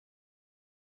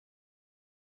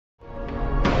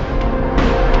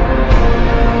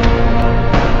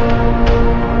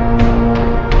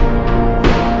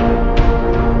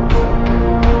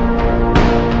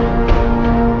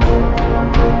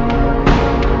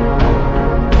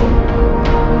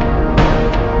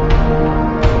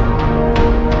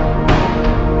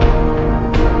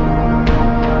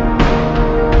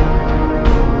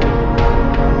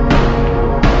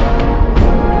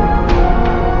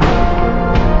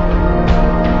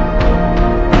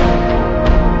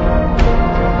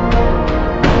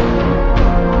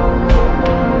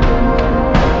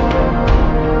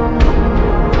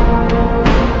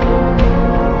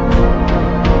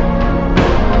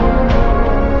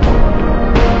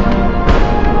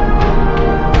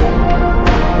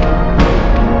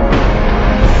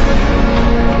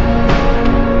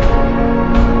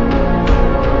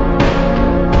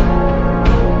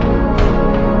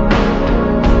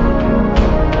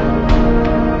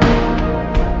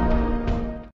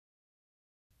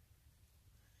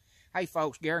Hey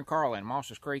folks, Gary Carlin,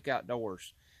 Mosses Creek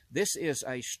Outdoors. This is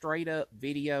a straight up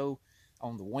video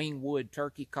on the Wingwood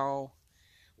turkey call.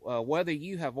 Whether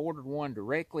you have ordered one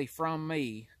directly from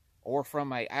me or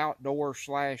from a outdoor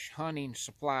 / hunting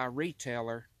supply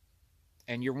retailer,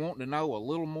 and you're wanting to know a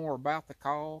little more about the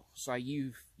call, say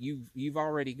you've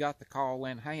already got the call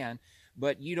in hand,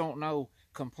 but you don't know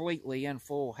completely in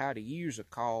full how to use a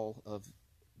call of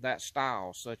that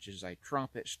style, such as a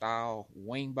trumpet style,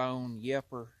 wingbone,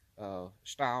 yepper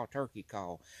style turkey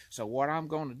call. So what I'm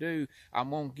going to do,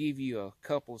 I'm going to give you a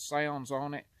couple of sounds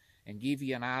on it and give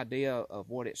you an idea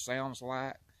of what it sounds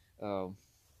like.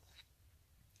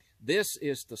 This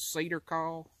is the cedar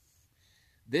call.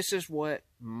 This is what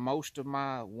most of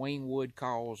my Wingwood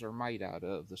calls are made out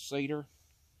of, the cedar.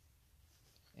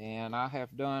 And I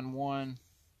have done one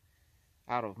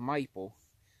out of maple.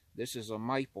 This is a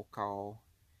maple call.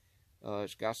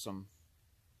 It's got some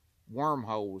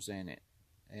wormholes in it.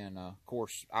 And of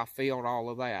course, I filled all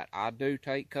of that. I do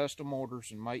take custom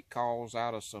orders and make calls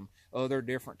out of some other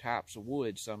different types of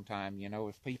wood sometime. You know,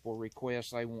 if people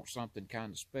request they want something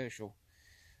kind of special.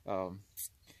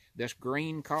 This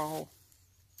green call,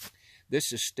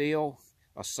 this is still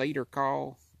a cedar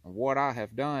call. And what I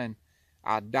have done,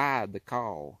 I dyed the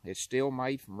call. It's still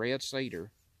made from red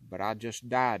cedar, but I just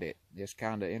dyed it. It's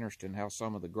kind of interesting how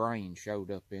some of the grain showed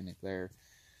up in it there.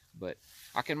 But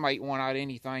I can make one out of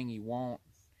anything you want.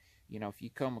 You know, if you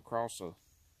come across a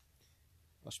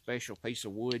special piece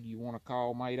of wood you want a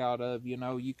call made out of, you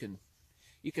know, you can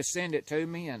send it to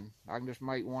me and I can just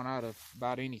make one out of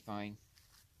about anything.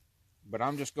 But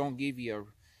I'm just going to give you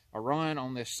a run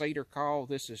on this cedar call.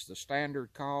 This is the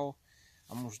standard call.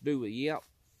 I'm going to do a yelp.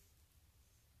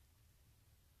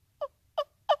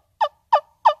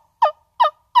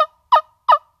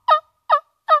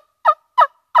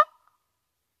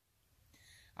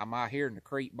 I'm out here in the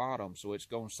creek bottom, so it's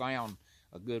going to sound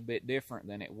a good bit different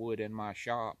than it would in my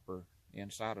shop or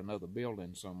inside another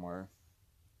building somewhere.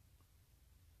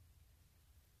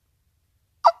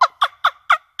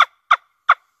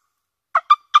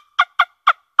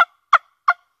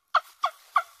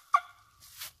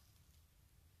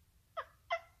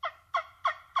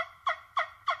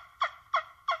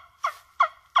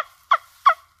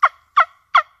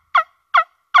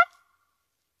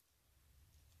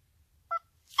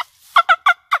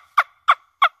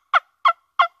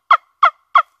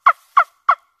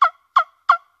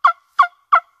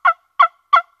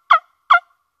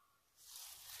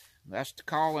 That's the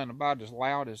calling about as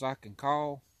loud as I can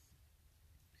call.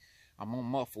 I'm going to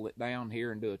muffle it down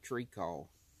here and do a tree call.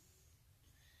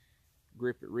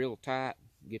 Grip it real tight,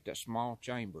 get that small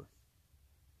chamber.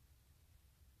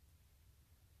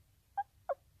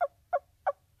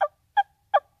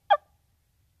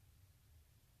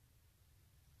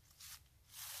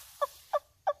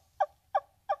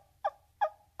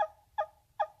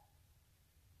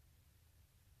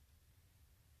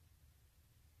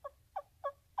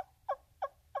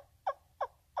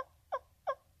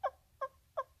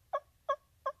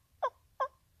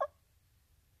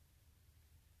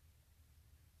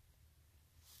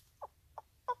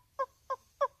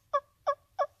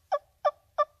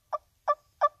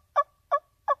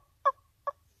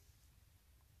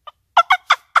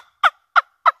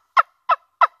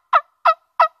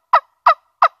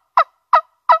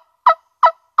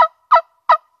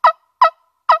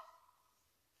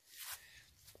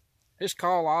 This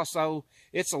call also,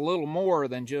 it's a little more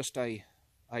than just a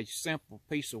simple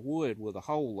piece of wood with a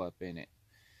hole up in it.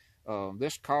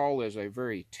 This call is a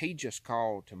very tedious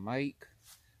call to make.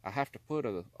 I have to put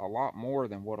a lot more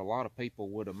than what a lot of people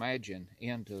would imagine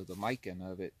into the making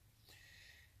of it.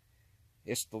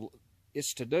 It's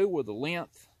to do with the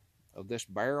length of this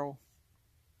barrel,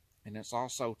 and it's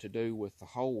also to do with the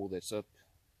hole that's up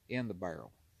in the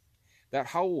barrel. That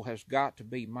hole has got to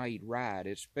be made right,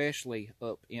 especially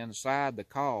up inside the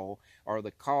call, or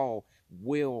the call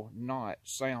will not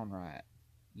sound right.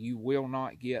 You will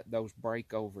not get those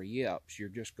breakover yelps. You're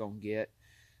just going to get,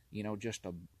 you know, just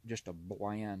a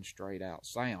bland, straight out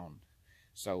sound.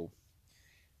 So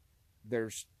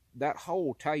there's that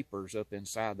hole tapers up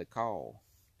inside the call,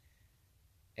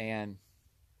 and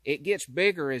it gets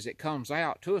bigger as it comes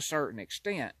out to a certain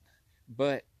extent,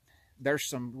 but there's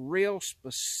some real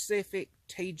specific,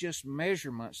 tedious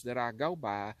measurements that I go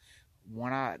by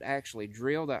when I actually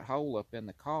drill that hole up in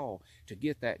the call to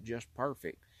get that just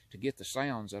perfect, to get the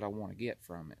sounds that I want to get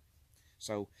from it.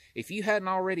 So if you hadn't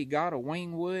already got a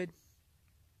Wingwood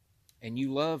and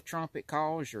you love trumpet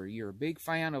calls, or you're a big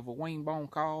fan of a wingbone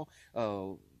call,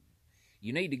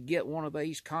 you need to get one of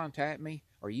these. Contact me.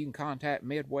 or you can contact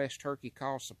Midwest Turkey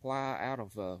Call Supply out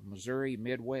of Missouri,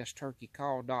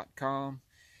 MidwestTurkeyCall.com.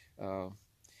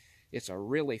 It's a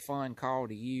really fun call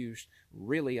to use,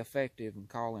 really effective in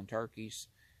calling turkeys.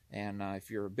 And if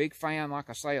you're a big fan, like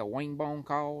I say, of wing bone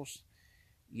calls,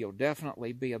 you'll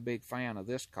definitely be a big fan of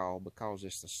this call because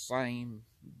it's the same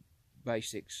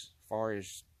basics as far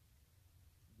as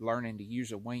learning to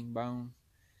use a wing bone,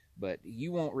 but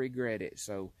you won't regret it.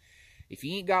 So if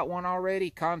you ain't got one already,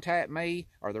 contact me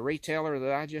or the retailer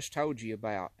that I just told you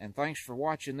about. And thanks for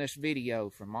watching this video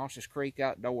from Mosses Creek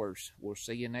Outdoors. We'll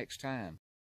see you next time.